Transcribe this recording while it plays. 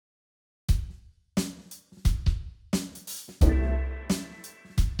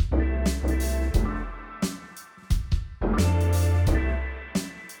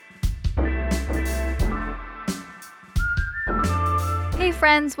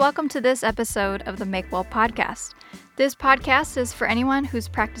friends, welcome to this episode of the Make Well podcast. This podcast is for anyone who's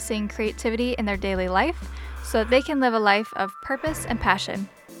practicing creativity in their daily life so that they can live a life of purpose and passion.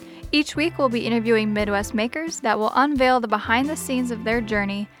 Each week, we'll be interviewing Midwest makers that will unveil the behind the scenes of their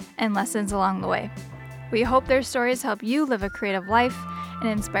journey and lessons along the way. We hope their stories help you live a creative life and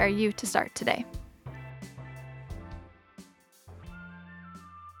inspire you to start today.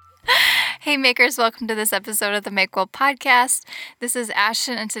 Hey makers, welcome to this episode of the Make Well podcast. This is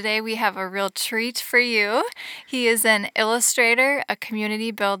Ashton, and today we have a real treat for you. He is an illustrator, a community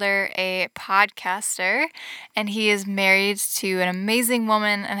builder, a podcaster, and he is married to an amazing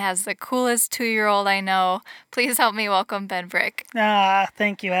woman and has the coolest 2-year-old I know. Please help me welcome Ben Brick.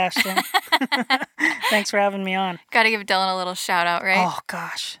 Thank you, Ashton. Thanks for having me on. Got to give Dylan a little shout out, right? Oh,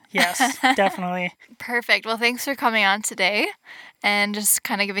 gosh. Yes, definitely. Perfect. Well, thanks for coming on today and just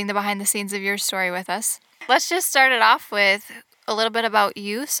kind of giving the behind the scenes of your story with us. Let's just start it off with a little bit about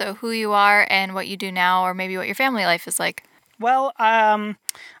you, so who you are and what you do now, or maybe what your family life is like. Well, I'm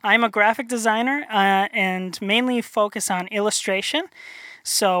a graphic designer and mainly focus on illustration.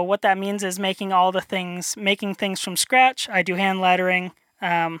 So what that means is making things from scratch. I do hand lettering,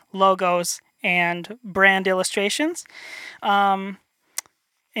 logos, and brand illustrations.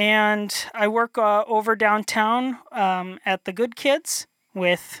 And I work over downtown at the Good Kids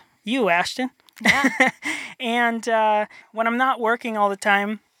with you, Ashton. Yeah. And when I'm not working all the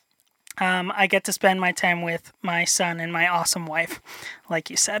time, I get to spend my time with my son and my awesome wife, like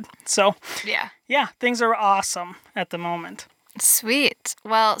you said. So, yeah, things are awesome at the moment. Sweet.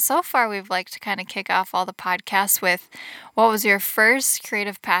 Well, so far we've liked to kind of kick off all the podcasts with what was your first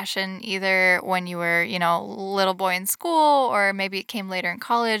creative passion, either when you were, little boy in school, or maybe it came later in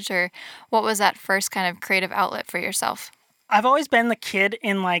college, or what was that first kind of creative outlet for yourself? I've always been the kid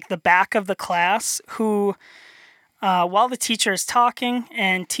in the back of the class who, while the teacher is talking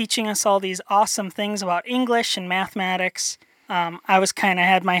and teaching us all these awesome things about English and mathematics, I was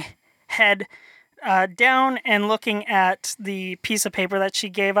had my head down and looking at the piece of paper that she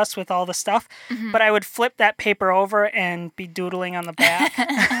gave us with all the stuff, but I would flip that paper over and be doodling on the back.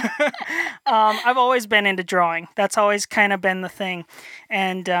 I've always been into drawing. That's always kind of been the thing.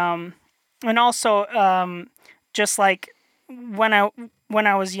 And also, just like when I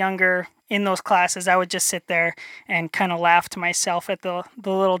was younger in those classes, I would just sit there and kind of laugh to myself at the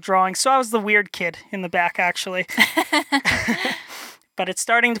little drawings. So I was the weird kid in the back, actually. But it's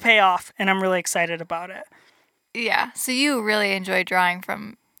starting to pay off, and I'm really excited about it. Yeah, so you really enjoy drawing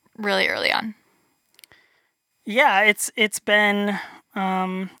from really early on. Yeah, it's been,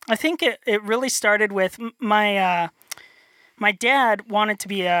 I think it really started with my dad wanted to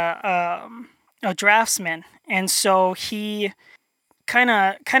be a draftsman, and so he kind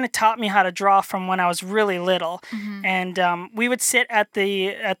of taught me how to draw from when I was really little. And we would sit at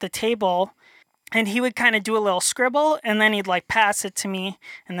the table, and he would kind of do a little scribble, and then he'd pass it to me,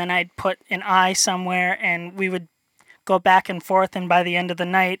 and then I'd put an eye somewhere, and we would go back and forth, and by the end of the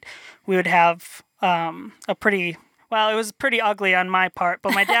night, we would have it was pretty ugly on my part,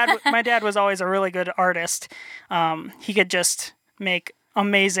 but my dad was always a really good artist. He could just make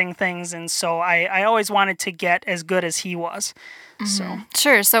amazing things, and so I always wanted to get as good as he was. So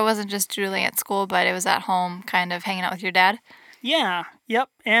Sure, so it wasn't just doodling at school, but it was at home, kind of hanging out with your dad? Yeah, yep.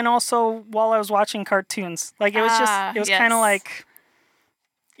 And also while I was watching cartoons. It was yes. kind of like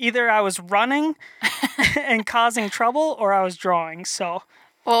either I was running and causing trouble or I was drawing. So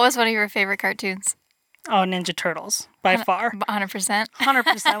What was one of your favorite cartoons? Oh, Ninja Turtles, by far. 100%?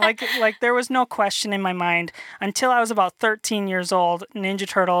 100%. Like there was no question in my mind. Until I was about 13 years old, Ninja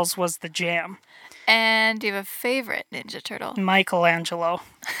Turtles was the jam. And do you have a favorite Ninja Turtle? Michelangelo.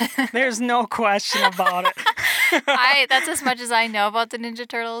 There's no question about it. That's as much as I know about the Ninja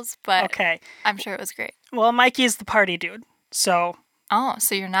Turtles, but okay. I'm sure it was great. Well, Mikey's the party dude, so... Oh,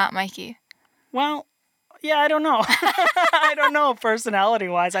 so you're not Mikey. Well, yeah, I don't know. I don't know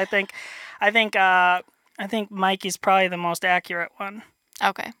personality-wise. I think Mikey's probably the most accurate one.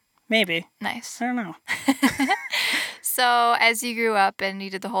 Okay. Maybe. Nice. I don't know. So, as you grew up and you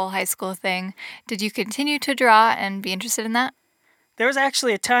did the whole high school thing, did you continue to draw and be interested in that? There was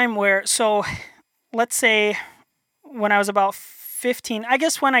actually a time where, let's say when I was about 15, I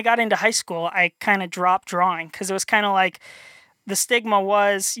guess when I got into high school, I kind of dropped drawing because it was kind of like the stigma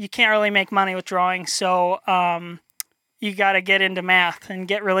was you can't really make money with drawing, so you got to get into math and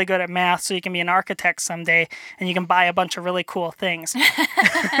get really good at math so you can be an architect someday and you can buy a bunch of really cool things.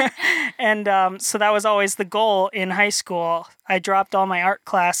 And so that was always the goal in high school. I dropped all my art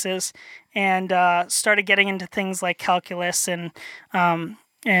classes and started getting into things like calculus and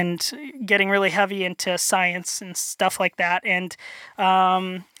getting really heavy into science and stuff like that. And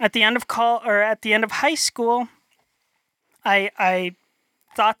at the end of high school, I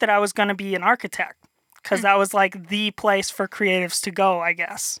thought that I was going to be an architect because that was like the place for creatives to go, I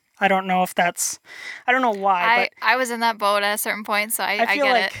guess. I don't know why, but I was in that boat at a certain point, so I feel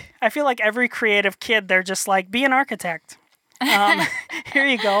get like it. I feel like every creative kid, they're just like, be an architect. Here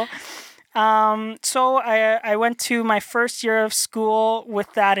you go. So I went to my first year of school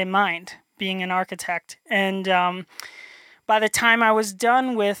with that in mind, being an architect. And by the time I was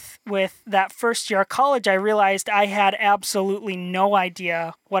done with that first year of college, I realized I had absolutely no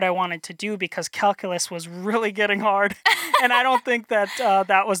idea what I wanted to do because calculus was really getting hard. And I don't think that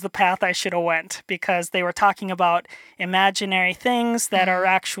that was the path I should have went because they were talking about imaginary things that are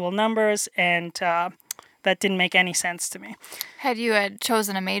actual numbers, and that didn't make any sense to me. Had you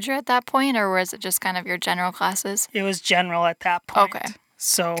chosen a major at that point, or was it just kind of your general classes? It was general at that point. Okay.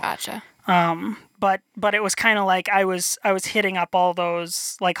 So Gotcha. But it was kind of like I was hitting up all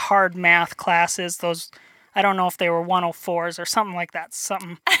those like hard math classes. Those, I don't know if they were 104s or something like that.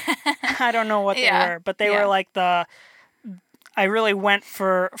 Something I don't know what they were, but they were like I really went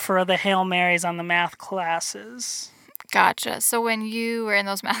for the Hail Marys on the math classes. Gotcha. So when you were in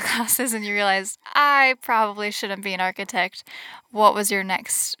those math classes and you realized I probably shouldn't be an architect, what was your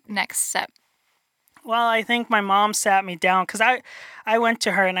next step? Well, I think my mom sat me down because I went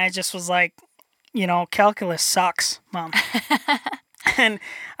to her and I just was like, calculus sucks, Mom. And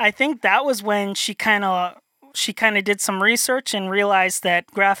I think that was when she kind of did some research and realized that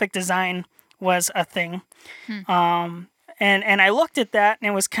graphic design was a thing. And I looked at that and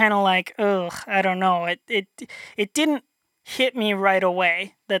it was kind of like, ugh, I don't know. It didn't hit me right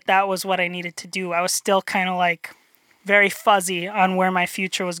away that was what I needed to do. I was still kind of like very fuzzy on where my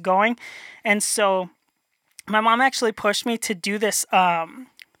future was going. And so my mom actually pushed me to do this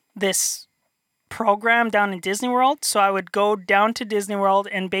this program down in Disney World. So I would go down to Disney World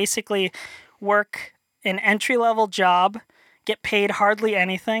and basically work an entry-level job, get paid hardly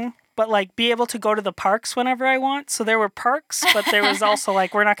anything, but like be able to go to the parks whenever I want. So there were perks, but there was also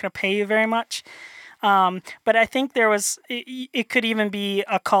like, we're not going to pay you very much. But I think it could even be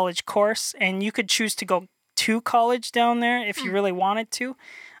a college course, and you could choose to go to college down there if you really wanted to.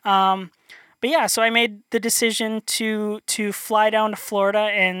 But yeah, so I made the decision to fly down to Florida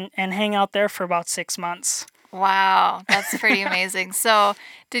and hang out there for about 6 months. Wow, that's pretty amazing. So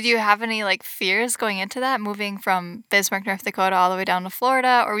did you have any like fears going into that, moving from Bismarck, North Dakota all the way down to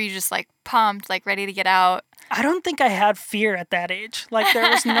Florida? Or were you just like pumped, like ready to get out? I don't think I had fear at that age. Like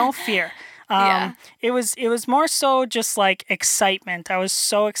there was no fear. It was more so just like excitement. I was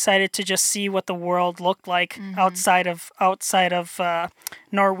so excited to just see what the world looked like outside of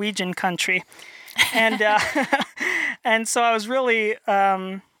Norwegian country, and and so I was really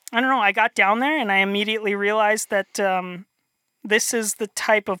I don't know. I got down there and I immediately realized that this is the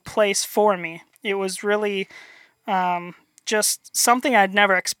type of place for me. It was really just something I'd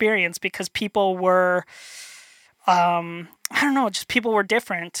never experienced because people were I don't know, just people were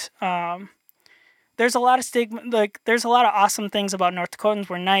different. There's a lot of stigma, like there's a lot of awesome things about North Dakotans.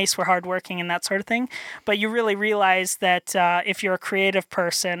 We're nice, we're hardworking, and that sort of thing. But you really realize that if you're a creative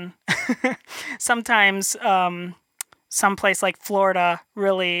person, sometimes someplace like Florida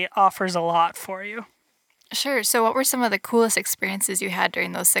really offers a lot for you. Sure. So what were some of the coolest experiences you had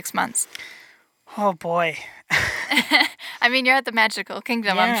during those 6 months? Oh boy. I mean, you're at the Magical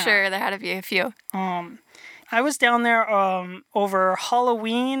Kingdom. Yeah. I'm sure there had to be a few. I was down there over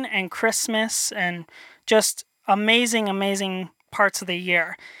Halloween and Christmas and just amazing parts of the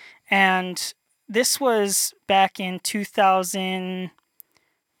year. And this was back in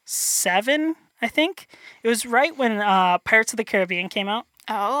 2007, I think. It was right when Pirates of the Caribbean came out.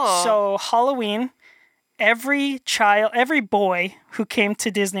 Oh. So Halloween, every boy who came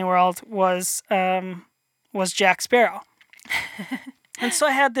to Disney World was Jack Sparrow. And so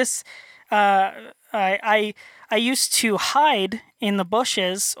I had this... I used to hide in the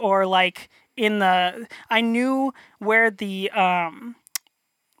bushes or like I knew where the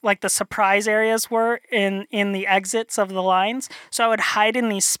like the surprise areas were in the exits of the lines. So I would hide in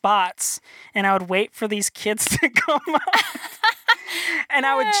these spots and I would wait for these kids to come up. And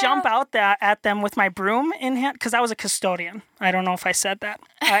I would jump out at them with my broom in hand because I was a custodian. I don't know if I said that.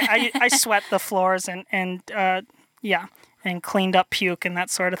 I swept the floors and cleaned up puke and that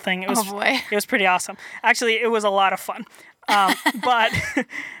sort of thing. It was pretty awesome. Actually, it was a lot of fun. But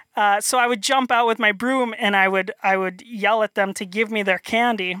so I would jump out with my broom and I would yell at them to give me their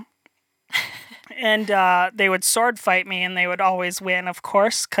candy. And they would sword fight me, and they would always win, of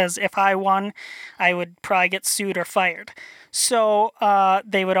course, because if I won, I would probably get sued or fired. So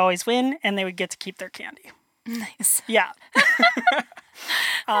they would always win, and they would get to keep their candy. Nice. Yeah.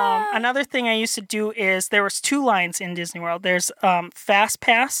 Another thing I used to do is there was 2 lines in Disney World. There's Fast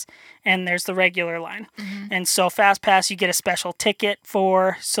Pass and there's the regular line. And so Fast Pass you get a special ticket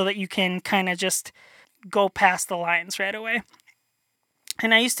for so that you can kind of just go past the lines right away.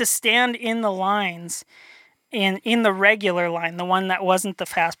 And I used to stand in the lines in the regular line, the one that wasn't the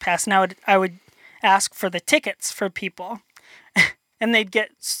Fast Pass. And I would ask for the tickets for people. And they'd get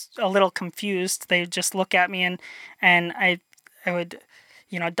a little confused. They'd just look at me and I would,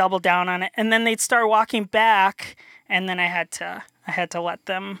 double down on it. And then they'd start walking back, and then I had to let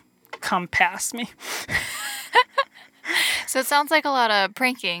them come past me. So it sounds like a lot of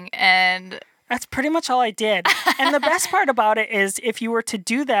pranking, and that's pretty much all I did. And the best part about it is if you were to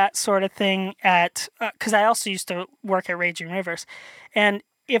do that sort of thing because I also used to work at Raging Rivers, and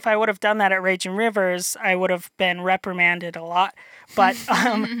if I would have done that at Raging Rivers, I would have been reprimanded a lot. But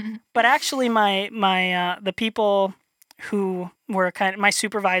but actually, the people who were kind of my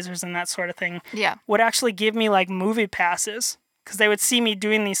supervisors and that sort of thing, would actually give me like movie passes because they would see me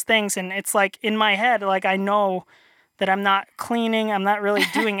doing these things, and it's like in my head, like I know that I'm not cleaning, I'm not really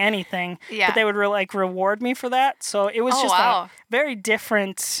doing anything, but they would reward me for that. So it was a very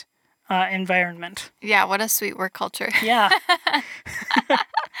different environment. Yeah, what a sweet work culture. Yeah.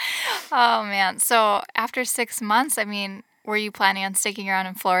 Oh, man. So after 6 months, I mean, were you planning on sticking around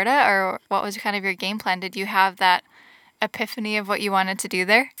in Florida, or what was kind of your game plan? Did you have that epiphany of what you wanted to do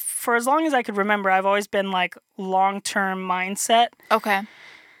there? For as long as I could remember, I've always been like long-term mindset. Okay.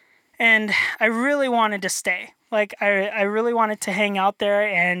 And I really wanted to stay. Like, I really wanted to hang out there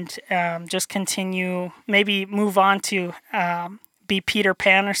and just continue, maybe move on to be Peter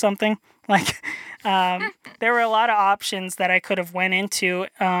Pan or something. Like, there were a lot of options that I could have went into.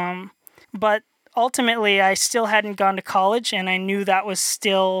 But ultimately, I still hadn't gone to college, and I knew that was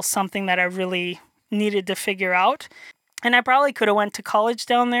still something that I really needed to figure out. And I probably could have went to college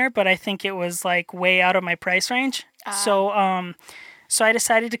down there, but I think it was like way out of my price range. So I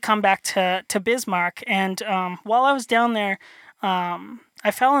decided to come back to Bismarck. And while I was down there,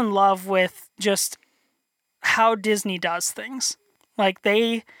 I fell in love with just how Disney does things. Like,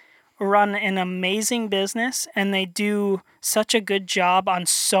 they run an amazing business, and they do such a good job on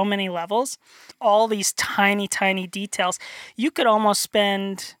so many levels. All these tiny, tiny details. You could almost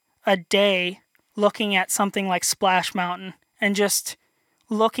spend a day looking at something like Splash Mountain and just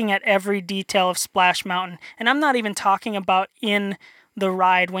looking at every detail of Splash Mountain. And I'm not even talking about in the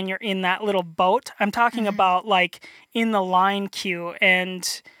ride when you're in that little boat. I'm talking about like in the line queue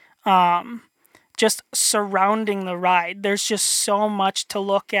and just surrounding the ride. There's just so much to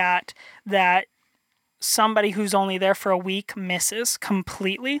look at that somebody who's only there for a week misses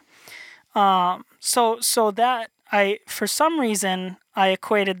completely. So that for some reason I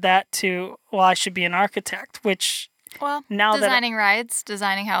equated that to, well, I should be an architect, which now designing rides,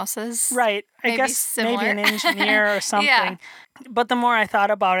 designing houses. Right. I guess maybe an engineer or something. Yeah. But the more I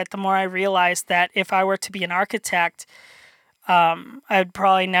thought about it, the more I realized that if I were to be an architect, I'd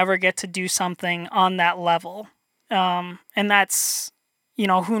probably never get to do something on that level. And that's,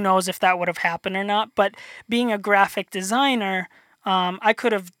 who knows if that would have happened or not. But being a graphic designer, I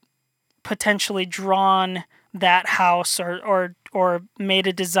could have potentially drawn that house or made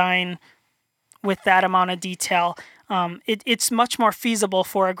a design with that amount of detail. It's much more feasible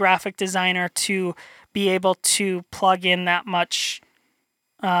for a graphic designer to be able to plug in that much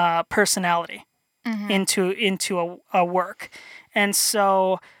personality into a work. And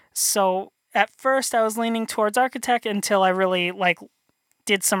so at first I was leaning towards architect until I really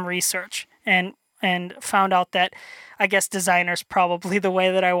did some research and found out that I guess designer's probably the way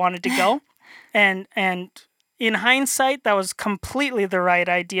that I wanted to go. and in hindsight, that was completely the right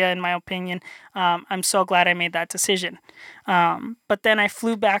idea, in my opinion. I'm so glad I made that decision. But then I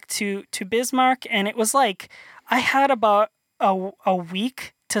flew back to Bismarck, and it was like I had about a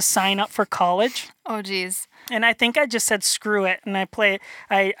week to sign up for college. Oh, geez. And I think I just said, screw it. And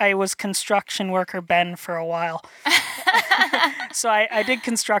I was construction worker Ben for a while. So I did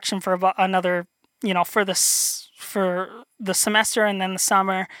construction for about another, for the semester and then the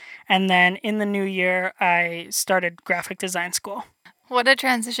summer. And then in the new year, I started graphic design school. What a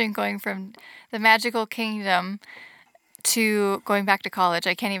transition going from the magical kingdom to going back to college.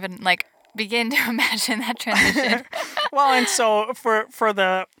 I can't even begin to imagine that transition. Well, and so for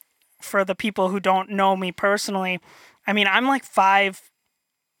the people who don't know me personally, I mean, I'm like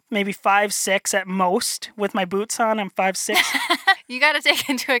maybe 5'6" at most. With my boots on, I'm 5'6". You got to take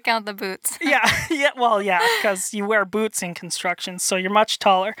into account the boots. Yeah, because you wear boots in construction, so you're much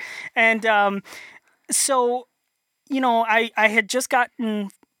taller. And so, I had just gotten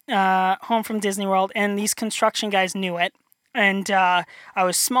home from Disney World, and these construction guys knew it. And I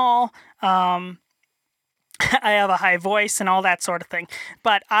was small. I have a high voice and all that sort of thing.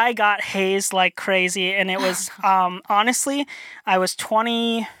 But I got hazed like crazy, and it was honestly, I was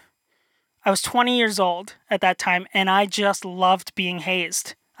 20 years old at that time, and I just loved being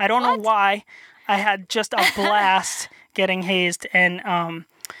hazed. I don't know why. I had just a blast getting hazed, and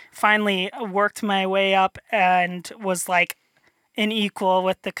finally worked my way up and was like an equal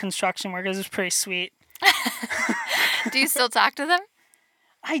with the construction workers. It was pretty sweet. Do you still talk to them?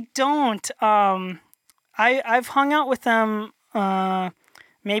 I don't. I've hung out with them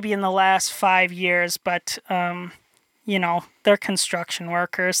maybe in the last 5 years, but they're construction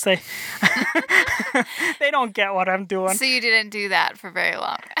workers. They they don't get what I'm doing. So you didn't do that for very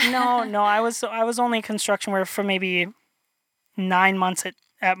long. No, I was only a construction worker for maybe 9 months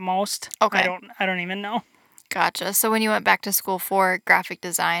at most. Okay. I don't even know. Gotcha. So when you went back to school for graphic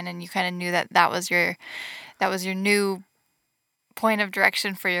design and you kind of knew that was your new point of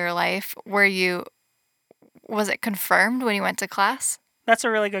direction for your life, was it confirmed when you went to class? That's a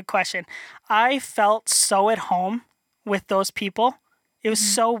really good question. I felt so at home with those people. It was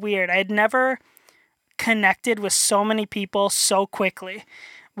so weird. I had never connected with so many people so quickly.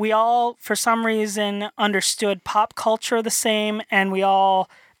 We all, for some reason, understood pop culture the same, and we all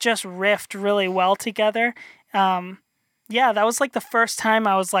just riffed really well together. That was like the first time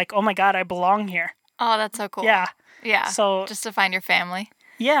I was like, oh my God, I belong here. Oh, that's so cool. Yeah. Yeah. So just to find your family.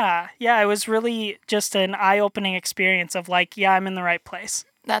 Yeah. It was really just an eye-opening experience of like, yeah, I'm in the right place.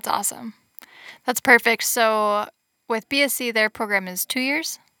 That's awesome. That's perfect. So with BSc, their program is 2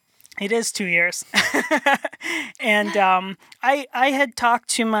 years? It is 2 years. And I had talked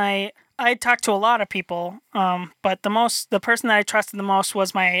to a lot of people, but the person that I trusted the most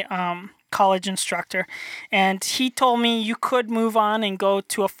was my college instructor. And he told me you could move on and go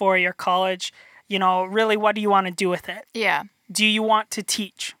to a 4-year college. Really, what do you want to do with it? Yeah. Do you want to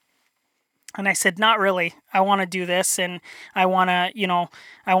teach? And I said, not really. I want to do this, and I want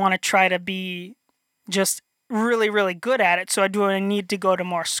to try to be just really, really good at it. So I need to go to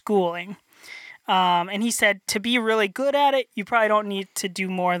more schooling. And he said, to be really good at it, you probably don't need to do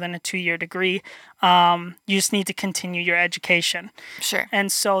more than a 2-year degree. You just need to continue your education. Sure. And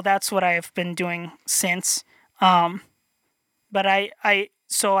so that's what I have been doing since. But I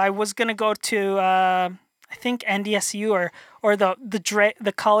was going to go to, I think NDSU or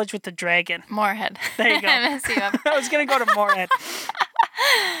the college with the dragon. Moorhead. There you go. I mess you up. I was going to go to Moorhead.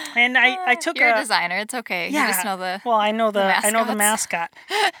 And I took You're a designer. It's okay. Yeah. You just know the I know the mascot.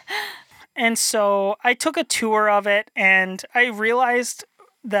 And so I took a tour of it, and I realized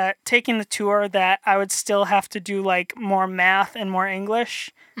that taking the tour that I would still have to do like more math and more English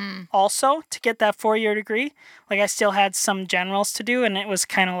also to get that 4-year degree. Like I still had some generals to do, and it was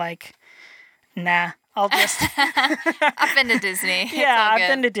kind of like, nah, I'll just... I've been to Disney. Yeah, I've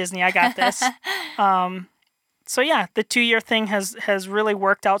been to Disney. I got this. So yeah, the 2-year thing has really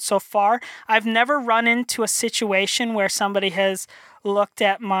worked out so far. I've never run into a situation where somebody has looked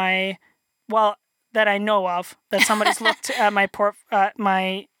at that I know of, that somebody's looked at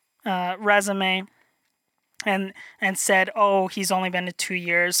my resume and said, oh, he's only been to 2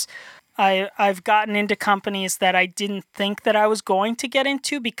 years. I've gotten into companies that I didn't think that I was going to get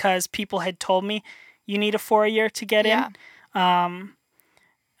into because people had told me you need a 4-year to get in.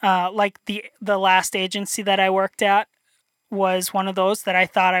 Like the last agency that I worked at was one of those that I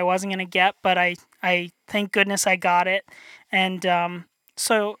thought I wasn't going to get, but I thank goodness I got it. And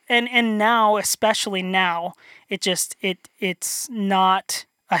so now, especially now, it's not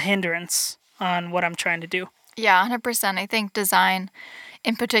a hindrance on what I'm trying to do. Yeah, 100%. I think design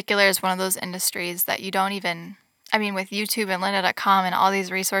in particular is one of those industries that you don't even, with YouTube and lynda.com and all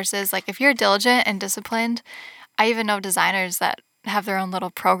these resources, like if you're diligent and disciplined, I even know designers that have their own little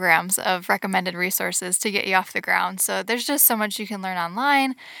programs of recommended resources to get you off the ground. So there's just so much you can learn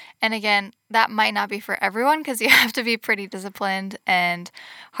online. And again, that might not be for everyone because you have to be pretty disciplined and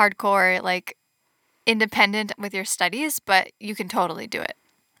hardcore, like independent with your studies, but you can totally do it.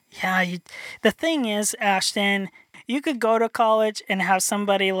 Yeah, the thing is, Ashton, you could go to college and have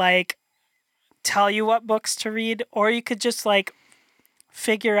somebody like tell you what books to read, or you could just like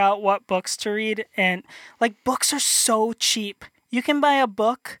figure out what books to read. And like books are so cheap. You can buy a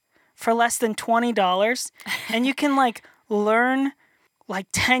book for less than $20 and you can like learn like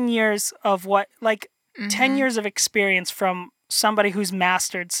 10 years of 10 years of experience from somebody who's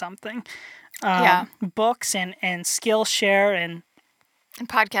mastered something. Books and Skillshare and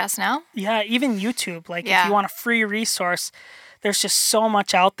podcasts now. Yeah, even YouTube. Like Yeah. if you want a free resource, there's just so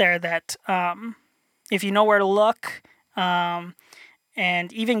much out there that if you know where to look and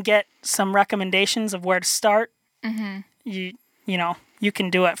even get some recommendations of where to start, you know, you can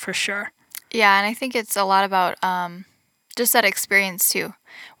do it for sure. Yeah, and I think it's a lot about just that experience too.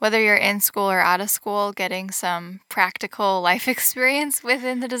 Whether you're in school or out of school, getting some practical life experience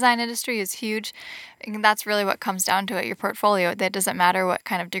within the design industry is huge. And that's really what comes down to it, your portfolio. That doesn't matter what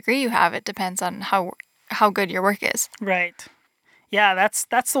kind of degree you have. It depends on how good your work is. Right. Yeah,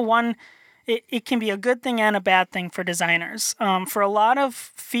 that's the one. It can be a good thing and a bad thing for designers. For a lot of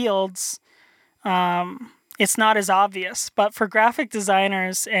fields, it's not as obvious. But for graphic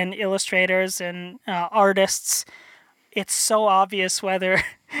designers and illustrators and artists, it's so obvious. Whether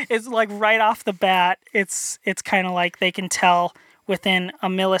it's like right off the bat, it's kind of like they can tell within a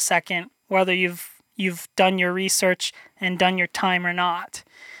millisecond whether you've done your research and done your time or not.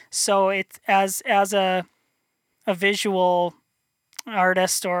 So it's as a visual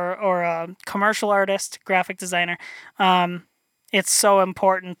artist or a commercial artist, graphic designer, it's so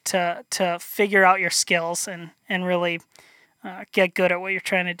important to figure out your skills and really get good at what you're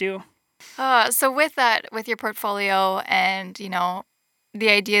trying to do. So with that, with your portfolio and, you know, the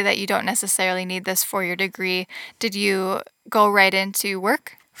idea that you don't necessarily need this for your degree, did you go right into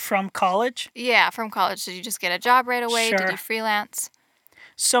work? From college? Yeah, from college. Did you just get a job right away? Sure. Did you freelance?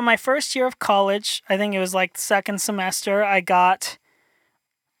 So my first year of college, I think it was like the second semester, I got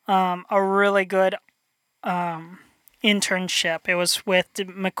a really good internship. It was with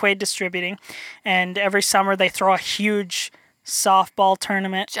McQuaid Distributing, and every summer they throw a huge softball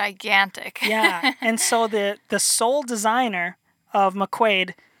tournament. Gigantic. Yeah, and so the sole designer of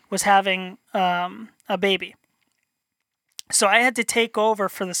McQuaid was having a baby. So I had to take over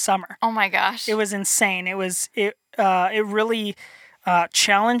for the summer. Oh my gosh. It was insane. It really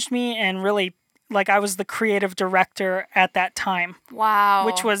challenged me and really, like, I was the creative director at that time. Wow.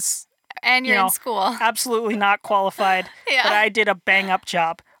 Which was, and you're in school. Absolutely not qualified. Yeah. But I did a bang up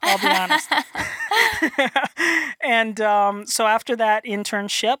job, I'll be honest. And so after that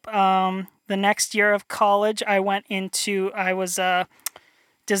internship, the next year of college, I was a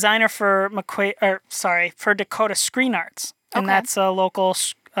designer for for Dakota Screen Arts. And that's a local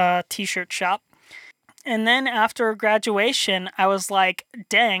t-shirt shop. And then after graduation, I was like,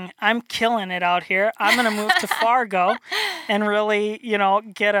 dang, I'm killing it out here. I'm going to move to Fargo and really,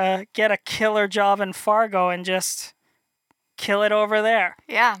 get a killer job in Fargo and just kill it over there.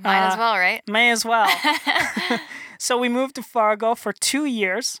 Yeah, might as well, right? May as well. So we moved to Fargo for 2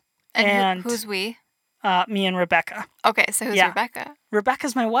 years. And who's we? Me and Rebecca. Okay, so who's Rebecca?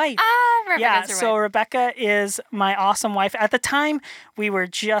 Rebecca's my wife. Rebecca's your so wife. Rebecca is my awesome wife. At the time, we were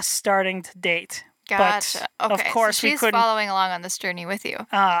just starting to date. Gotcha. But okay, of course so she's following along on this journey with you.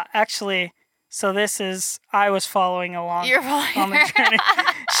 Actually, so I was following along. You're following on the journey.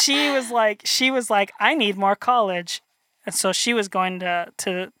 She was like, I need more college. And so she was going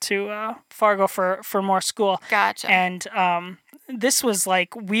to Fargo for more school. Gotcha. And this was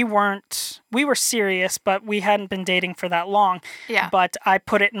like, we were serious, but we hadn't been dating for that long. Yeah. But I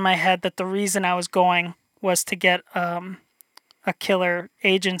put it in my head that the reason I was going was to get a killer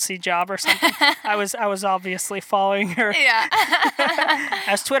agency job or something. I was obviously following her. Yeah.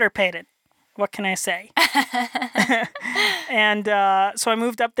 As Twitter paid it. What can I say? And so I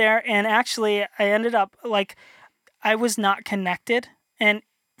moved up there, and actually I ended up, like, I was not connected. And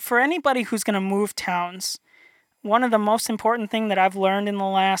for anybody who's going to move towns, one of the most important thing that I've learned in the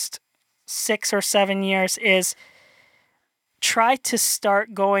last 6 or 7 years is try to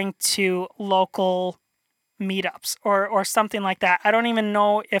start going to local meetups or something like that. I don't even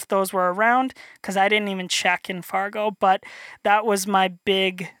know if those were around because I didn't even check in Fargo, but that was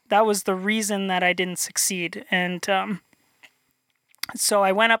the reason that I didn't succeed. And so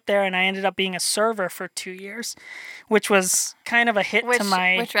I went up there and I ended up being a server for 2 years, which was kind of a hit to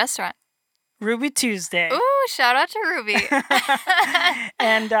my... Which restaurant? Ruby Tuesday. Ooh, shout out to Ruby.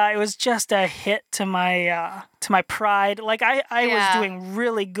 And it was just a hit to my pride. Like I was doing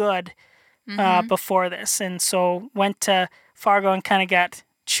really good before this, and so went to Fargo and kind of got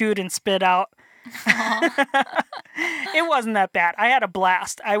chewed and spit out. It wasn't that bad. I had a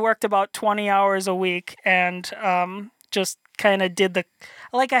blast. I worked about 20 hours a week and just kind of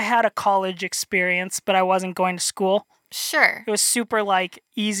I had a college experience, but I wasn't going to school. Sure. It was super, like,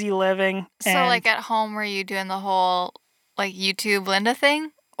 easy living. So, like, at home, were you doing the whole, like, YouTube Linda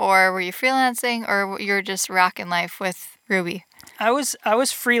thing? Or were you freelancing? Or you were just rocking life with Ruby? I was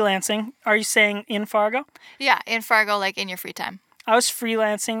freelancing. Are you saying in Fargo? Yeah, in Fargo, like in your free time. I was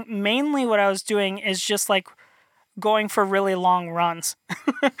freelancing. Mainly what I was doing is just like going for really long runs.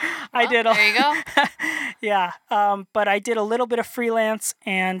 I Well, did there you go. yeah, but I did a little bit of freelance,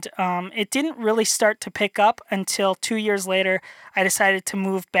 and it didn't really start to pick up until 2 years later. I decided to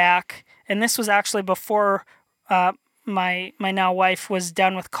move back, and this was actually before my now wife was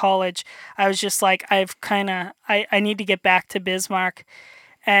done with college. I was just like, I need to get back to Bismarck,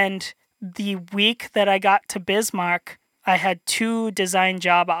 and the week that I got to Bismarck, I had 2 design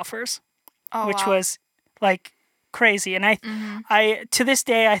job offers, Oh, which wow. was like crazy. And I to this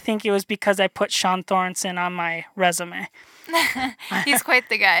day I think it was because I put Sean Thornton on my resume. He's quite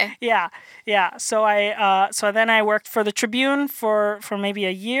the guy. Yeah, yeah. So then I worked for the Tribune for maybe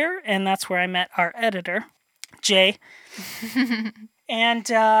a year, and that's where I met our editor, Jay. And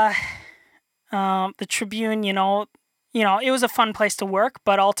the Tribune, it was a fun place to work,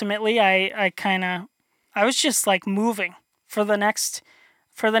 but ultimately I was just like moving for the next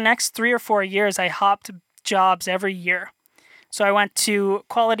 3 or 4 years. I hopped jobs every year. So I went to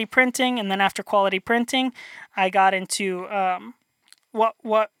quality printing, and then after quality printing, I got into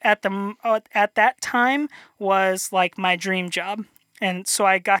what at that time was like my dream job. And so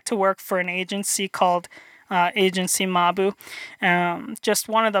I got to work for an agency called Agency Mabu. Just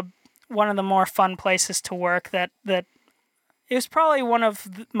one of the more fun places to work. That it was probably one of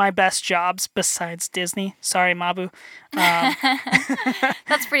my best jobs besides Disney. Sorry, Mabu.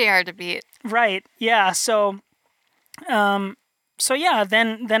 That's pretty hard to beat. Right. Yeah. So yeah.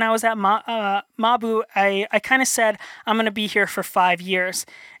 Then I was at Mabu. I kind of said I'm going to be here for 5 years,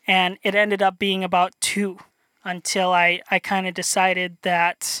 and it ended up being about 2 until I kind of decided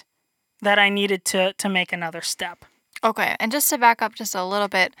that I needed to make another step. Okay, and just to back up just a little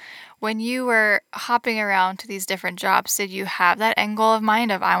bit, when you were hopping around to these different jobs, did you have that end goal of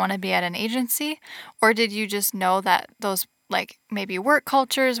mind of I want to be at an agency? Or did you just know that those like maybe work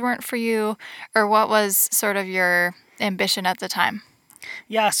cultures weren't for you? Or what was sort of your ambition at the time?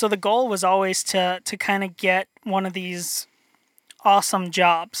 Yeah, so the goal was always to kind of get one of these awesome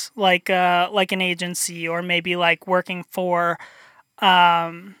jobs, like an agency, or maybe like working for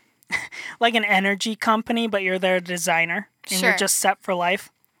like an energy company, but you're their designer and Sure. you're just set for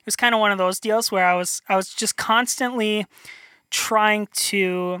life. It was kind of one of those deals where I was just constantly trying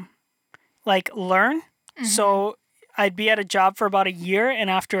to like learn. Mm-hmm. So I'd be at a job for about a year, and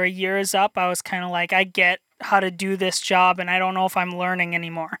after a year is up, I was kind of like, I get how to do this job, and I don't know if I'm learning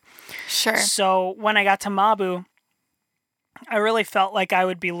anymore. Sure. So when I got to Mabu, I really felt like I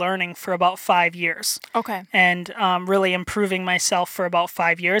would be learning for about 5 years. Okay. And really improving myself for about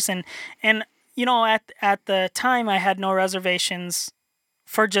 5 years. And at the time, I had no reservations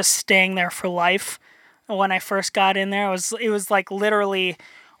for just staying there for life. When I first got in there, it was like literally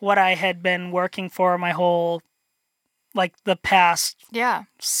what I had been working for my whole, like the past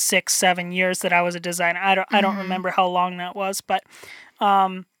 6-7 years that I was a designer. I don't remember how long that was, but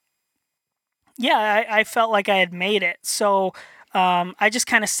yeah, I felt like I had made it. So I just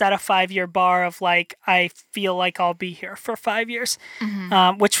kind of set a 5-year bar of like, I feel like I'll be here for 5 years,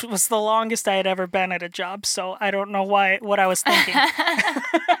 which was the longest I had ever been at a job. So I don't know what I was thinking.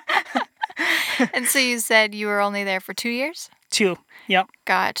 And so you said you were only there for 2 years? 2, yep.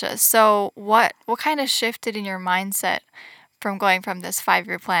 Gotcha. So what kind of shifted in your mindset from going from this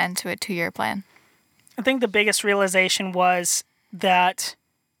 5-year plan to a 2-year plan? I think the biggest realization was that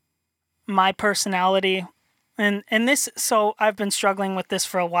my personality, and this, so I've been struggling with this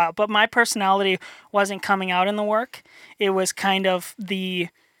for a while, but my personality wasn't coming out in the work. It was kind of the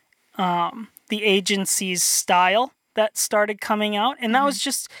agency's style that started coming out, and that's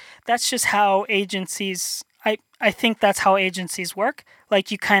just how agencies, I think that's how agencies work.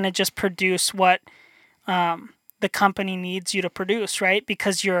 Like, you kind of just produce what the company needs you to produce, right?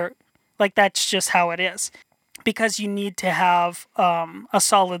 Because you're like, that's just how it is. Because you need to have a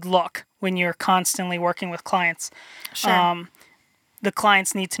solid look when you're constantly working with clients. Sure. The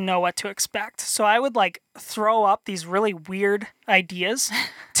clients need to know what to expect. So I would like throw up these really weird ideas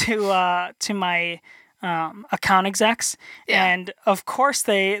to my account execs, and of course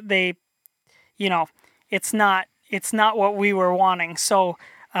they it's not what we were wanting. So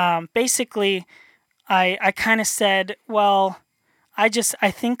basically, I kind of said, well, I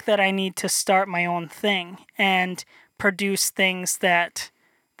think that I need to start my own thing and produce things that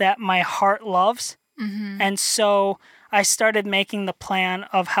my heart loves. And so I started making the plan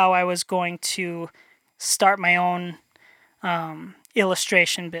of how I was going to start my own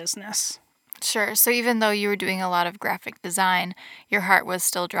illustration business. Sure. So even though you were doing a lot of graphic design, your heart was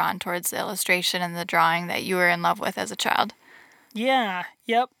still drawn towards the illustration and the drawing that you were in love with as a child. Yeah,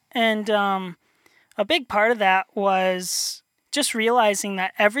 yep. And a big part of that was just realizing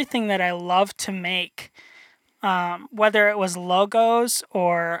that everything that I love to make, whether it was logos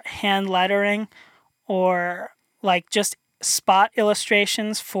or hand lettering or like just spot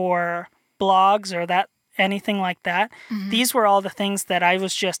illustrations for blogs or that anything like that, these were all the things that I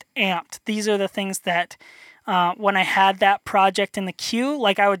was just amped. These are the things that when I had that project in the queue,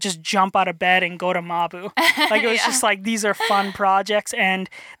 like I would just jump out of bed and go to Mabu. Like it was just like, these are fun projects and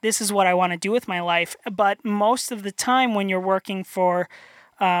this is what I want to do with my life. But most of the time when you're working for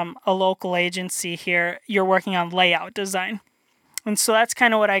a local agency here, you're working on layout design. And so that's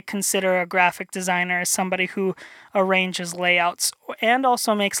kind of what I consider a graphic designer, as somebody who arranges layouts and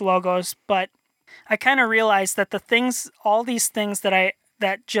also makes logos. But I kind of realized that all these things that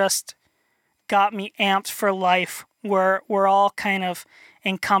just got me amped for life were all kind of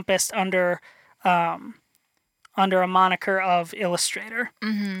encompassed under a moniker of illustrator.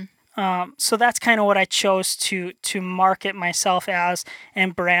 So that's kind of what I chose to market myself as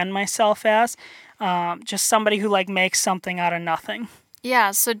and brand myself as. Just somebody who like makes something out of nothing.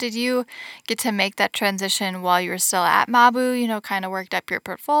 Yeah, so did you get to make that transition while you were still at Mabu, kind of worked up your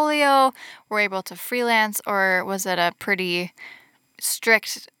portfolio, were able to freelance, or was it a pretty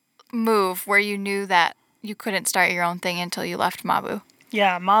strict move where you knew that you couldn't start your own thing until you left Mabu?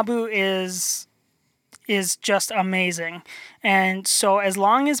 Yeah, Mabu is just amazing. And so as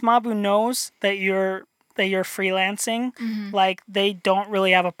long as Mabu knows that you're freelancing, like they don't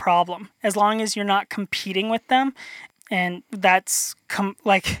really have a problem. As long as you're not competing with them, and that's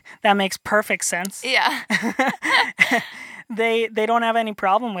that makes perfect sense. Yeah. They don't have any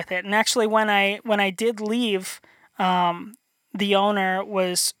problem with it. And actually when I did leave, the owner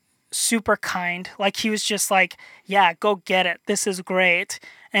was super kind. Like he was just like, yeah, go get it. This is great.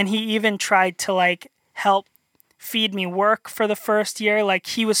 And he even tried to like help feed me work for the first year. Like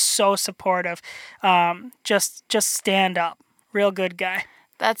he was so supportive. Just stand up. Real good guy.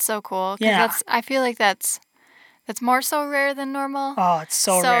 That's so cool. 'Cause Yeah. I feel like that's more so rare than normal. Oh, it's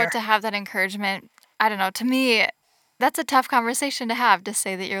so rare. So to have that encouragement, I don't know, to me, that's a tough conversation to have, to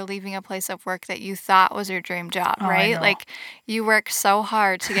say that you're leaving a place of work that you thought was your dream job, Oh, I right? know. Like you worked so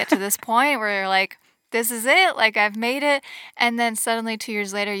hard to get to this point where you're like, this is it, like I've made it. And then suddenly 2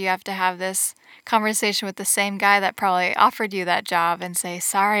 years later, you have to have this conversation with the same guy that probably offered you that job and say,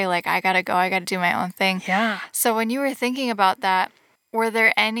 sorry, like I gotta go, I gotta do my own thing. Yeah. So when you were thinking about that, were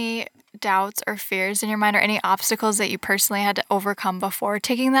there any doubts or fears in your mind or any obstacles that you personally had to overcome before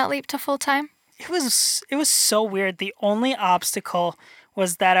taking that leap to full time? It was so weird. The only obstacle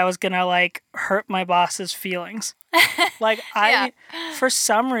was that I was gonna like hurt my boss's feelings. Like for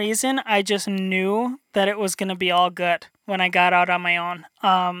some reason, I just knew that it was gonna be all good when I got out on my own.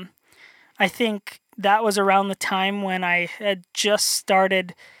 I think that was around the time when I had just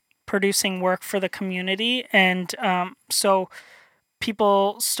started producing work for the community, and so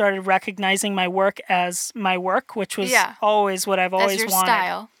people started recognizing my work as my work, which was always what I've always As your wanted.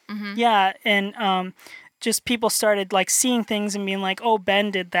 style. Mm-hmm. Yeah, and just people started like seeing things and being like, "Oh, Ben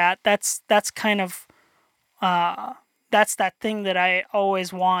did that. That's kind of that's that thing that I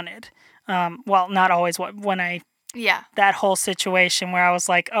always wanted." Well, not always. That whole situation where I was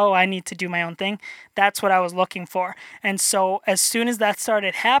like, "Oh, I need to do my own thing." That's what I was looking for. And so as soon as that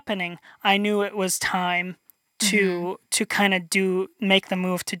started happening, I knew it was time to kind of make the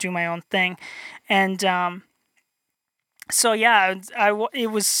move to do my own thing. And so yeah,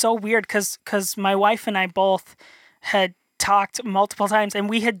 it was so weird because my wife and I both had talked multiple times, and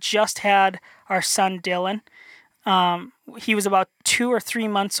we had just had our son Dylan. He was about 2 or 3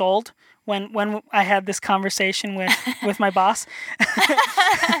 months old when I had this conversation with my boss.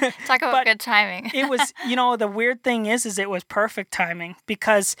 Talk about good timing. It was, the weird thing is it was perfect timing,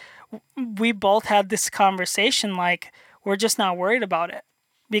 because we both had this conversation, like, we're just not worried about it,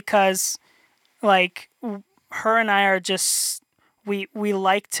 because like her and I are just, we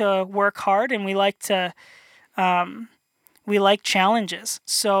like to work hard, and we like challenges.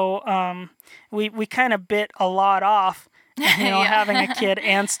 So we kind of bit a lot off, having a kid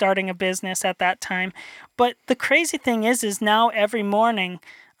and starting a business at that time. But the crazy thing is now every morning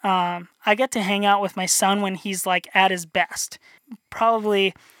I get to hang out with my son when he's like at his best,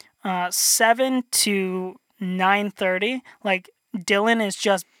 probably 7 to 9:30. Like Dylan is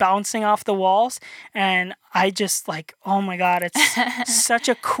just bouncing off the walls, and I just like, oh my God, it's such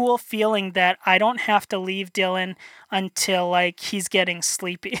a cool feeling that I don't have to leave Dylan until like he's getting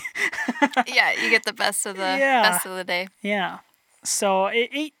sleepy. Yeah, you get the best of the day. Yeah. So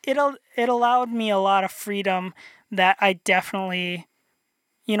it allowed me a lot of freedom that I definitely,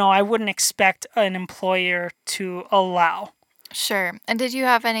 I wouldn't expect an employer to allow. Sure. And did you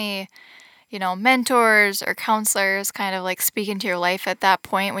have any, mentors or counselors kind of like speak into your life at that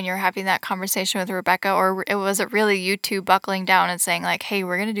point when you were having that conversation with Rebecca? Or was it really you two buckling down and saying, like, hey,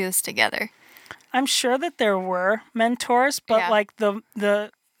 we're going to do this together? I'm sure that there were mentors, but Yeah. like the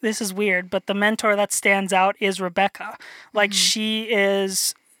this is weird, but the mentor that stands out is Rebecca. Like she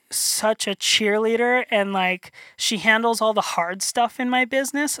is such a cheerleader, and like she handles all the hard stuff in my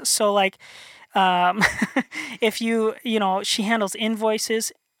business. So like um if she handles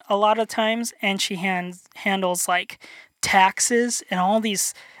invoices a lot of times, and she handles like taxes and All the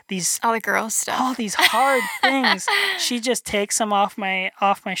girl all stuff. these hard things. She just takes them off my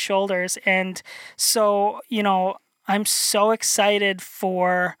shoulders. And so, I'm so excited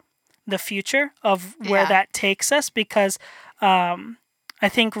for the future of where Yeah. that takes us, because I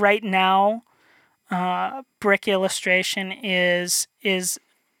think right now brick illustration is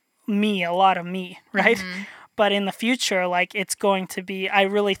me, a lot of me, right? But in the future, like it's going to be, I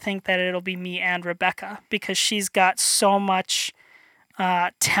really think that it'll be me and Rebecca, because she's got so much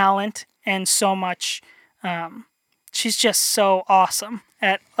talent and so much. She's just so awesome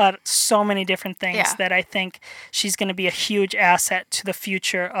at so many different things Yeah. that I think she's going to be a huge asset to the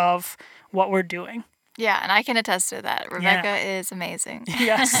future of what we're doing. Yeah, and I can attest to that. Rebecca is amazing.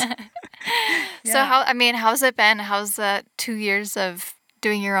 Yes. So how's it been? How's the 2 years of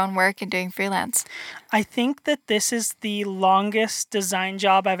doing your own work and doing freelance? I think that this is the longest design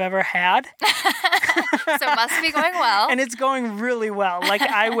job I've ever had. So it must be going well. And it's going really well. Like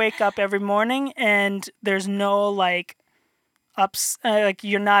I wake up every morning and there's no like like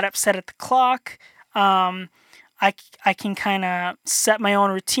you're not upset at the clock. I can kind of set my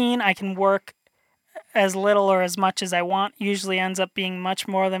own routine. I can work as little or as much as I want. Usually ends up being much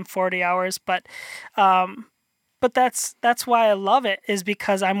more than 40 hours, but that's why I love it, is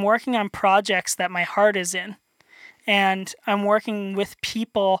because I'm working on projects that my heart is in, and I'm working with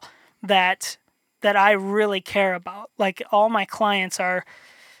people that I really care about. Like all my clients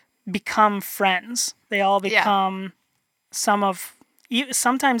become friends. They all become sometimes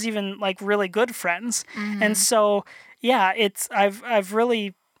even like really good friends. And so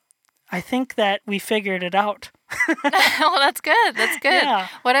I think that we figured it out. Well, that's good. That's good. Yeah.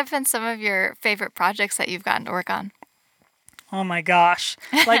 What have been some of your favorite projects that you've gotten to work on? Oh my gosh.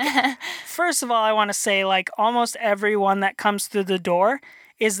 Like, first of all, I want to say like almost everyone that comes through the door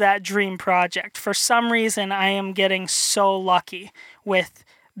is that dream project. For some reason, I am getting so lucky with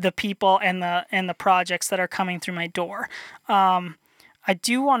the people and the projects that are coming through my door. I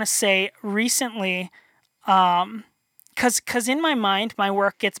do want to say recently, because in my mind, my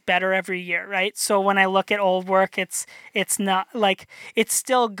work gets better every year, right? So when I look at old work, it's not like it's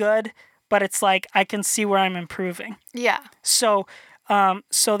still good, but it's like I can see where I'm improving. Yeah. So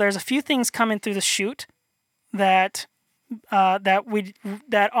there's a few things coming through the chute that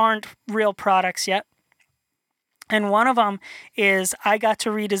aren't real products yet, and one of them is I got to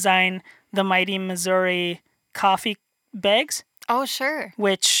redesign the Mighty Missouri coffee bags, Oh, sure.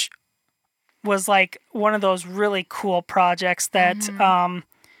 which was like one of those really cool projects that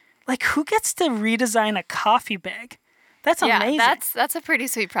like who gets to redesign a coffee bag? That's amazing. Yeah, that's a pretty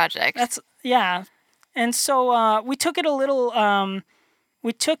sweet project. Yeah. And so we took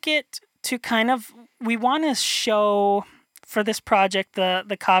it to kind of, we want to show for this project,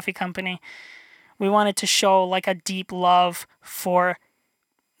 the coffee company, we wanted to show like a deep love for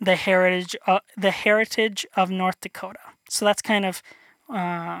the heritage of North Dakota. So that's kind of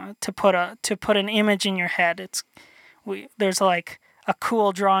to put an image in your head. There's like a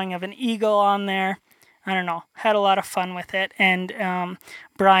cool drawing of an eagle on there. I don't know. Had a lot of fun with it, and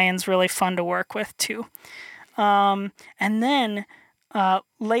Brian's really fun to work with too. And then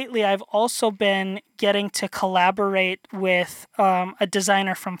lately, I've also been getting to collaborate with a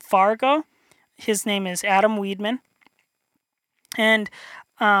designer from Fargo. His name is Adam Weedman, and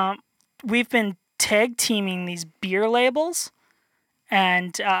we've been tag teaming these beer labels.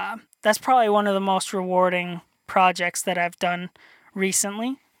 And that's probably one of the most rewarding projects that I've done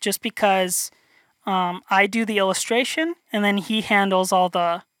recently, just because I do the illustration and then he handles all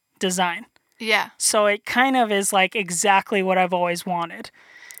the design. Yeah. So it kind of is like exactly what I've always wanted.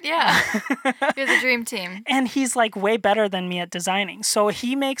 Yeah. You're the dream team. And he's like way better than me at designing. So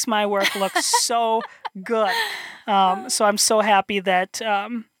he makes my work look so good. So I'm so happy that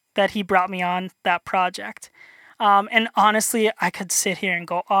he brought me on that project. And honestly, I could sit here and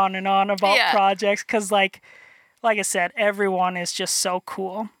go on and on about projects because, like I said, everyone is just so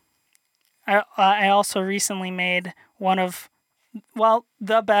cool. I also recently made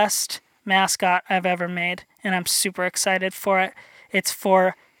the best mascot I've ever made, and I'm super excited for it. It's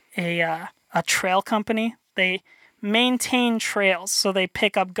for a trail company. They maintain trails. So they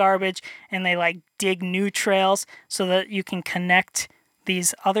pick up garbage and they like dig new trails so that you can connect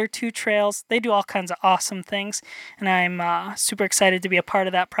these other two trails. They do all kinds of awesome things, and I'm super excited to be a part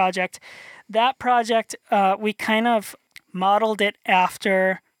of that project. That project, we kind of modeled it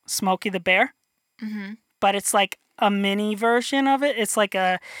after Smokey the Bear, but it's like a mini version of it. It's like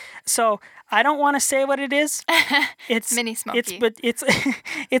so I don't want to say what it is. It's Mini Smokey.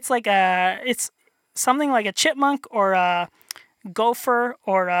 It's like it's something like a chipmunk or a gopher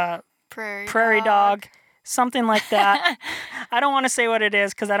or a prairie dog, something like that. I don't want to say what it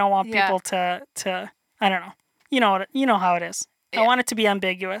is because I don't want people to I don't know. You know how it is. Yeah. I want it to be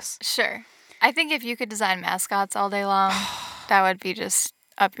ambiguous. Sure. I think if you could design mascots all day long, that would be just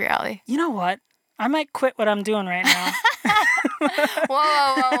up your alley. You know what? I might quit what I'm doing right now.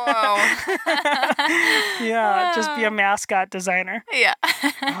 Whoa. Yeah, just be a mascot designer. Yeah.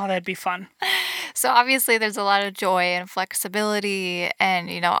 Oh, that'd be fun. So obviously there's a lot of joy and flexibility and,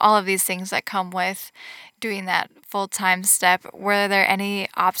 all of these things that come with doing that full-time step. Were there any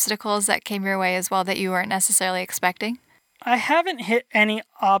obstacles that came your way as well that you weren't necessarily expecting? I haven't hit any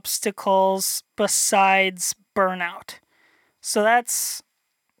obstacles besides burnout. So that's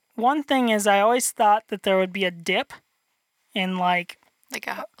one thing is I always thought that there would be a dip in like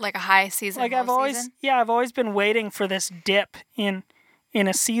a high season. Like I've always been waiting for this dip in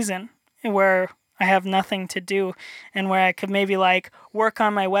a season where I have nothing to do and where I could maybe like work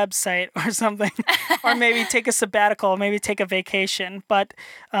on my website or something, or maybe take a sabbatical, maybe take a vacation. But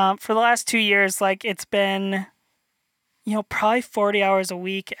for the last 2 years, like it's been, probably 40 hours a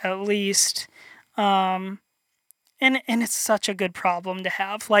week at least. And it's such a good problem to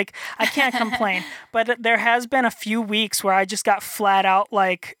have. Like, I can't complain. But there has been a few weeks where I just got flat out,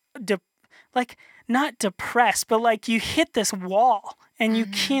 not depressed, but, like, you hit this wall. And you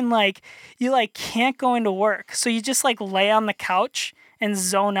can, can't go into work. So you just, lay on the couch and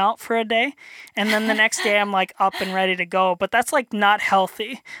zone out for a day. And then the next day I'm, up and ready to go. But that's, not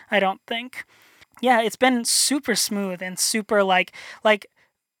healthy, I don't think. Yeah, it's been super smooth and super,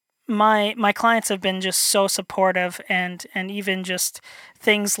 my clients have been just so supportive, and even just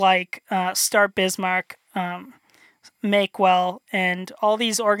things like Start Bismarck, Make Well, and all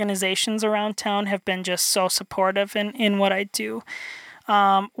these organizations around town have been just so supportive in what I do.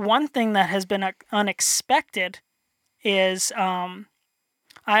 One thing that has been unexpected is I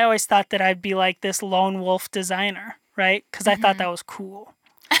always thought that I'd be like this lone wolf designer, right? Because I thought that was cool.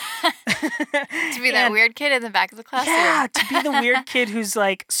 To be that weird kid in the back of the classroom. Yeah, to be the weird kid who's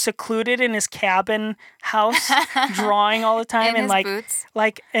secluded in his cabin house, drawing all the time, in and his boots.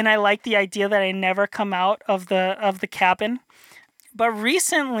 And I like the idea that I never come out of the cabin. But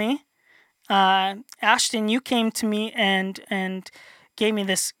recently, Ashton, you came to me and gave me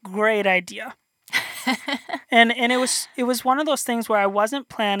this great idea, and it was one of those things where I wasn't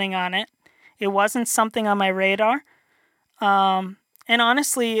planning on it. It wasn't something on my radar. And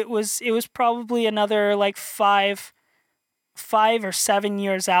honestly, it was probably another 5 or 7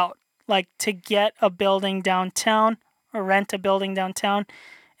 years out, to get a building downtown or rent a building downtown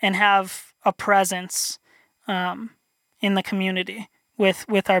and have a presence in the community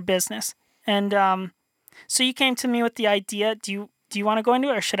with our business. And so you came to me with the idea. Do you want to go into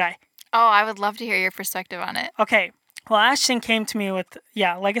it, or should I? Oh, I would love to hear your perspective on it. Okay. Well, Ashton came to me with,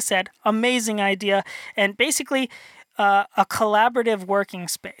 like I said, amazing idea, and basically a collaborative working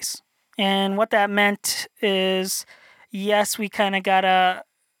space. And what that meant is, yes, we kind of got to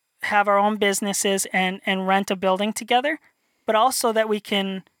have our own businesses and rent a building together, but also that we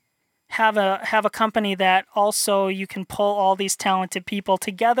can have a company that also you can pull all these talented people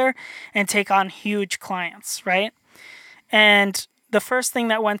together and take on huge clients, right? And the first thing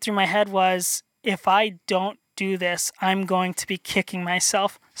that went through my head was, if I don't do this, I'm going to be kicking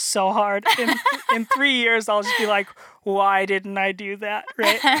myself so hard. In 3 years, I'll just be like, why didn't I do that,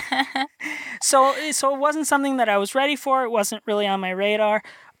 right? So it wasn't something that I was ready for. It wasn't really on my radar.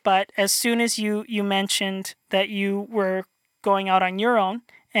 But as soon as you mentioned that you were going out on your own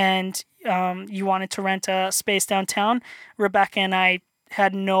and you wanted to rent a space downtown, Rebecca and I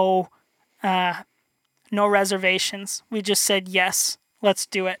had no reservations. We just said, yes, let's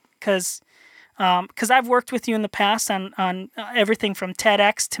do it. Because I've worked with you in the past on everything from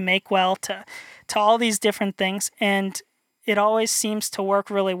TEDx to Make Well to all these different things, and it always seems to work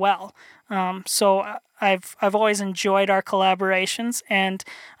really well. So I've always enjoyed our collaborations, and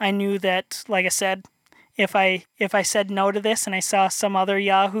I knew that, like I said, if I said no to this and I saw some other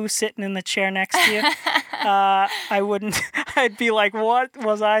Yahoo sitting in the chair next to you, I wouldn't. I'd be like, what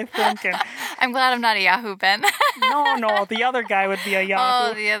was I thinking? I'm glad I'm not a Yahoo, Ben. No, the other guy would be a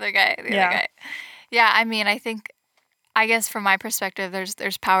Yahoo. Oh, the other guy. The other guy. Yeah, I mean, I think I guess from my perspective,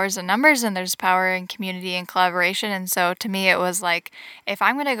 there's powers in numbers and there's power in community and collaboration. And so to me, it was like, if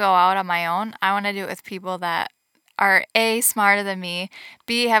I'm going to go out on my own, I want to do it with people that are A, smarter than me,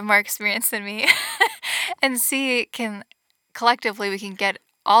 B, have more experience than me, and C, can collectively, we can get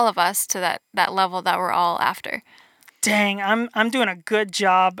all of us to that level that we're all after. Dang, I'm doing a good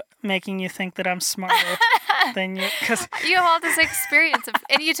job making you think that I'm smarter than you, because You have all this experience,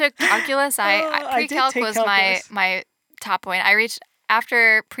 and you took calculus. I did Pre-calc take was calculus. my top point. I reached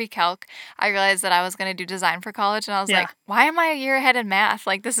after pre-calc. I realized that I was going to do design for college, and I was Yeah. like, why am I a year ahead in math?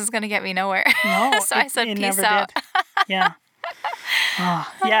 Like, this is going to get me nowhere. No, So I said, it peace never out. did. Yeah.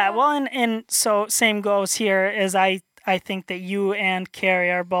 Oh, yeah. Well, and so same goes here. Is I think that you and Carrie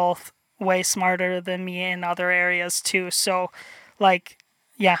are both way smarter than me in other areas too. So, like,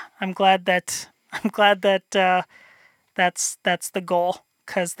 yeah, I'm glad that that's the goal,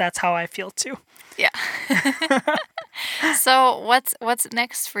 because that's how I feel too. Yeah. So what's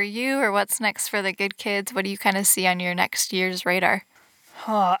next for you, or what's next for the good kids? What do you kind of see on your next year's radar?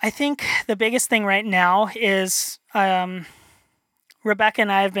 I think the biggest thing right now is Rebecca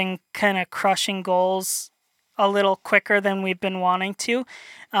and I have been kind of crushing goals a little quicker than we've been wanting to,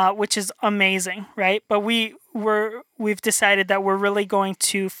 which is amazing, right? But we've decided that we're really going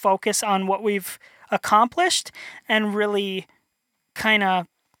to focus on what we've accomplished and really kind of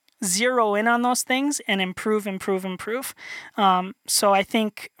zero in on those things and improve. So I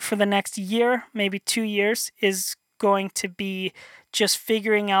think for the next year, maybe 2 years, is going to be just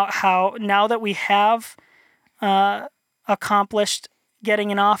figuring out how, now that we have accomplished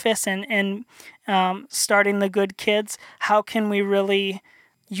getting an office and starting the good kids, how can we really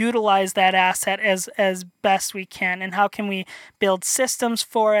utilize that asset as best we can, and how can we build systems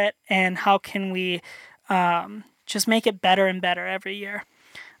for it, and how can we just make it better and better every year.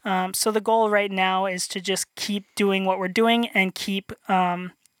 So the goal right now is to just keep doing what we're doing and keep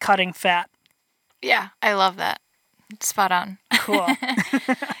cutting fat. Yeah, I love that. Spot on. Cool.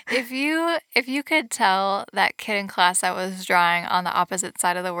 If you could tell that kid in class that was drawing on the opposite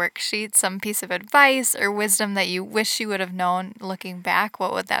side of the worksheet some piece of advice or wisdom that you wish you would have known looking back,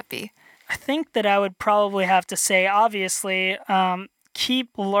 what would that be? I think that I would probably have to say, obviously, keep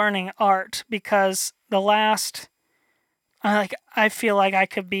learning art, because I feel like I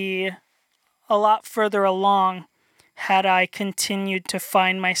could be a lot further along had I continued to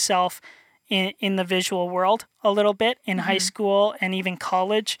find myself in the visual world a little bit in high school and even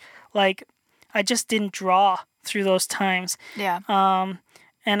college. Like, I just didn't draw through those times. Yeah.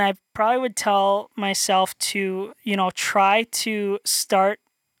 And I probably would tell myself to, try to start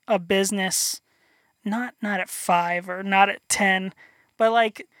a business, not at 5 or not at 10, but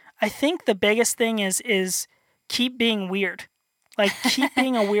like, I think the biggest thing is keep being weird. Like, keep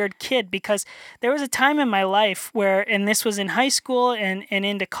being a weird kid, because there was a time in my life where, and this was in high school and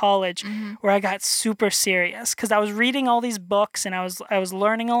into college, where I got super serious because I was reading all these books and I was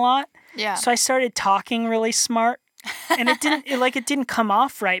learning a lot. Yeah. So I started talking really smart, and it didn't come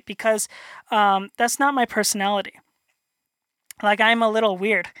off right, because that's not my personality. Like, I'm a little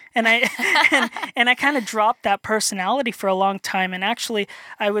weird, and I kind of dropped that personality for a long time. And actually,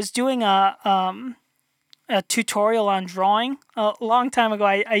 I was doing a tutorial on drawing a long time ago.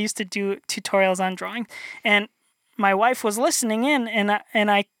 I used to do tutorials on drawing, and my wife was listening in,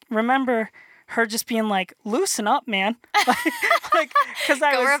 and I remember her just being like, "Loosen up, man!" like, because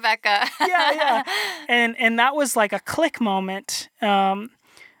I Go, was Rebecca. yeah, and that was like a click moment in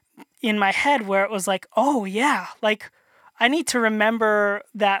my head, where it was like, oh yeah, like, I need to remember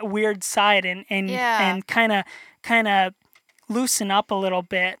that weird side and kind of loosen up a little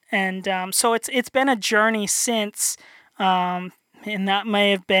bit. And so it's been a journey since, and that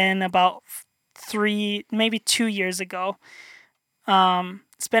may have been about 3, maybe 2 years ago.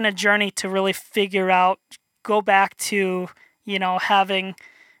 It's been a journey to really figure out, go back to, having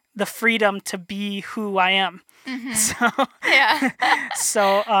the freedom to be who I am. So Yeah.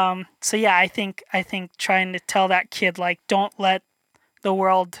 so yeah, I think trying to tell that kid, like, don't let the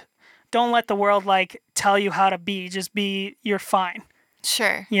world like tell you how to be. Just be, you're fine.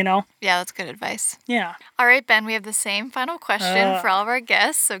 Sure. Yeah, that's good advice. Yeah. All right, Ben, we have the same final question for all of our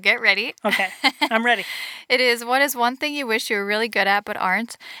guests, so get ready. Okay, I'm ready. It is, what is one thing you wish you were really good at but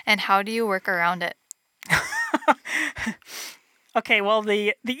aren't, and how do you work around it? Okay, well,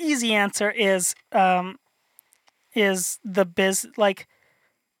 the easy answer is like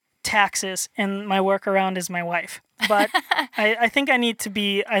taxes, and my workaround is my wife. But I think I need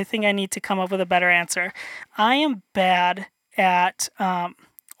to come up with a better answer. I am bad at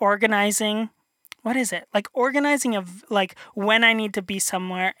organizing what is it? Like organizing like when I need to be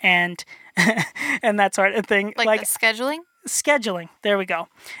somewhere and and that sort of thing. Like the scheduling? Scheduling. There we go.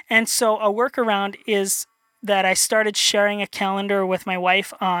 And so a workaround is that I started sharing a calendar with my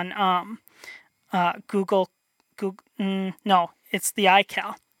wife on Google. No, it's the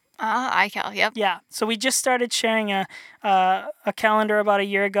iCal. iCal, yep. Yeah. So we just started sharing a calendar about a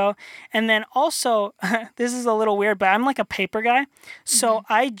year ago. And then also, this is a little weird, but I'm like a paper guy. So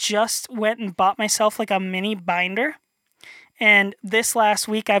I just went and bought myself like a mini binder. And this last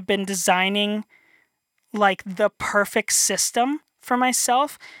week I've been designing like the perfect system for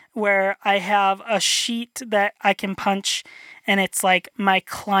myself where I have a sheet that I can punch and it's like my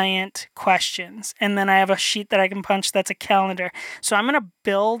client questions. And then I have a sheet that I can punch that's a calendar. So I'm going to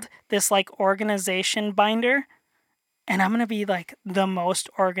build this like organization binder and I'm going to be like the most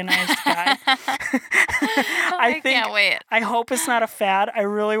organized guy. I can't wait. I hope it's not a fad. I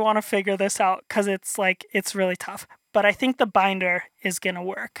really want to figure this out because it's really tough. But I think the binder is going to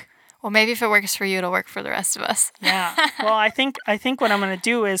work. Well, maybe if it works for you, it'll work for the rest of us. Yeah. Well, I think what I'm going to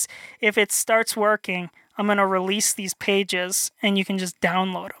do is if it starts working, I'm going to release these pages and you can just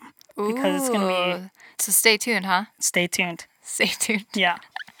download them. Because it's going to be... So stay tuned, huh? Stay tuned. Stay tuned. Yeah.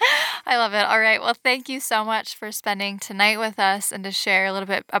 I love it. All right. Well, thank you so much for spending tonight with us and to share a little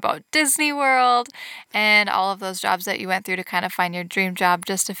bit about Disney World and all of those jobs that you went through to kind of find your dream job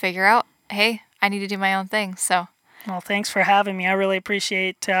just to figure out, hey, I need to do my own thing. So... Well, thanks for having me. I really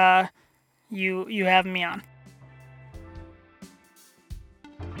appreciate you having me on.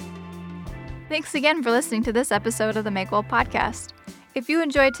 Thanks again for listening to this episode of the Make Well podcast. If you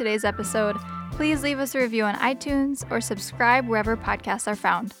enjoyed today's episode, please leave us a review on iTunes or subscribe wherever podcasts are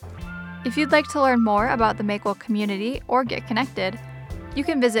found. If you'd like to learn more about the Make Well community or get connected, you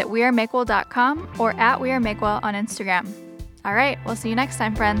can visit wearemakewell.com or @wearemakewell on Instagram. All right, we'll see you next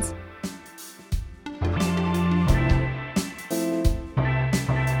time, friends.